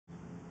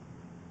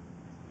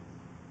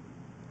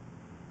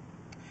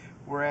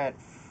We're at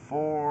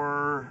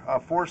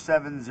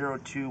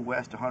 4702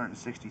 West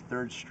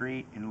 163rd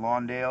Street in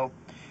Lawndale.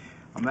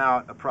 I'm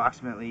out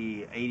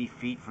approximately 80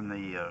 feet from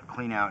the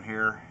clean out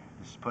here.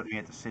 This put me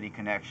at the city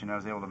connection. I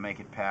was able to make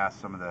it past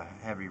some of the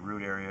heavy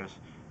root areas.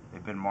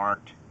 They've been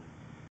marked.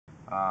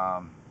 So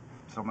I'm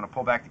going to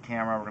pull back the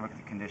camera. We're going to look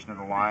at the condition of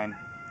the line,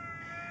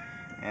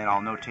 and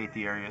I'll notate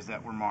the areas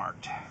that were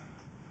marked.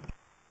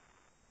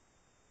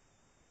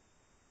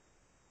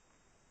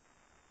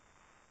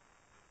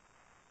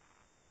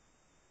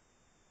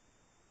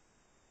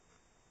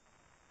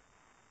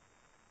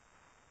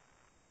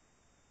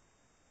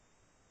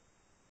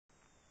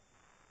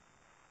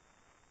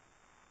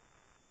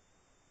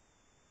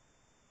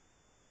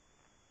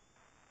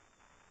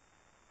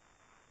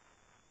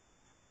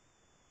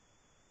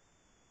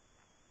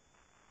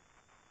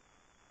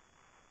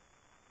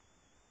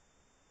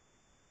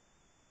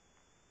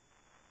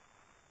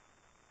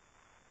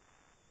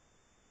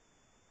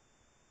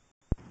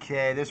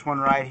 Okay, this one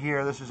right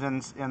here, this is in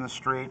the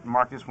street.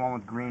 Mark this one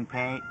with green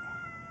paint.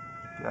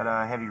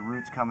 Got heavy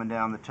roots coming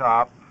down the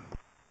top.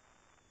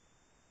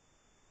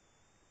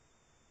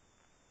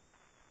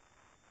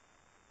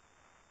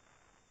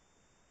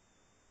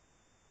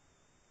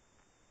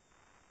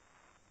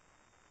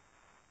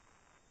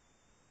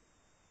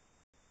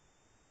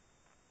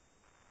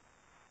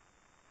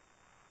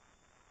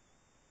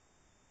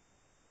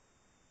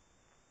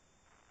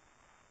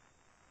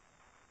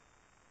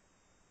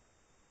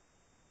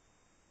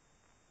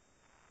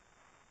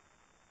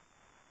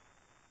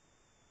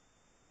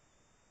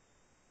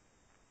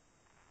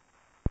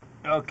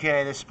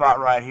 Okay, this spot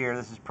right here,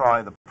 this is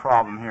probably the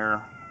problem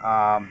here.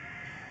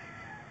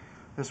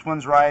 This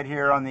one's right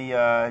here on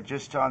the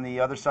just on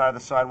the other side of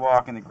the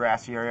sidewalk in the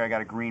grassy area. I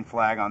got a green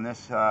flag on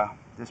this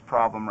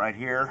problem right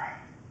here.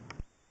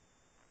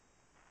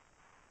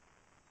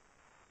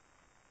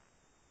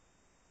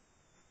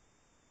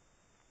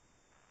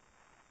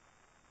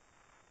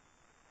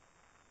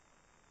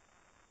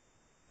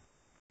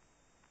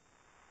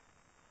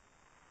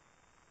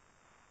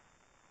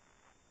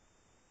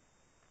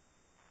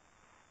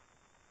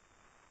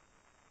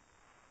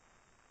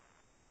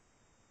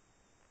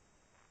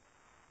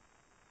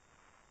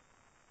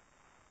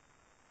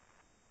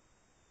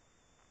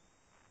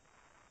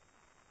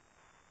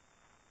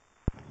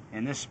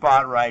 And this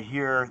spot right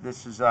here,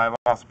 this is I've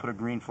also put a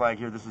green flag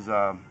here. This is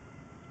on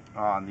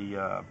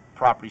the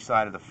property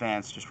side of the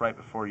fence, just right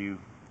before you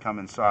come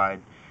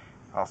inside.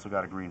 Also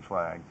got a green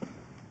flag.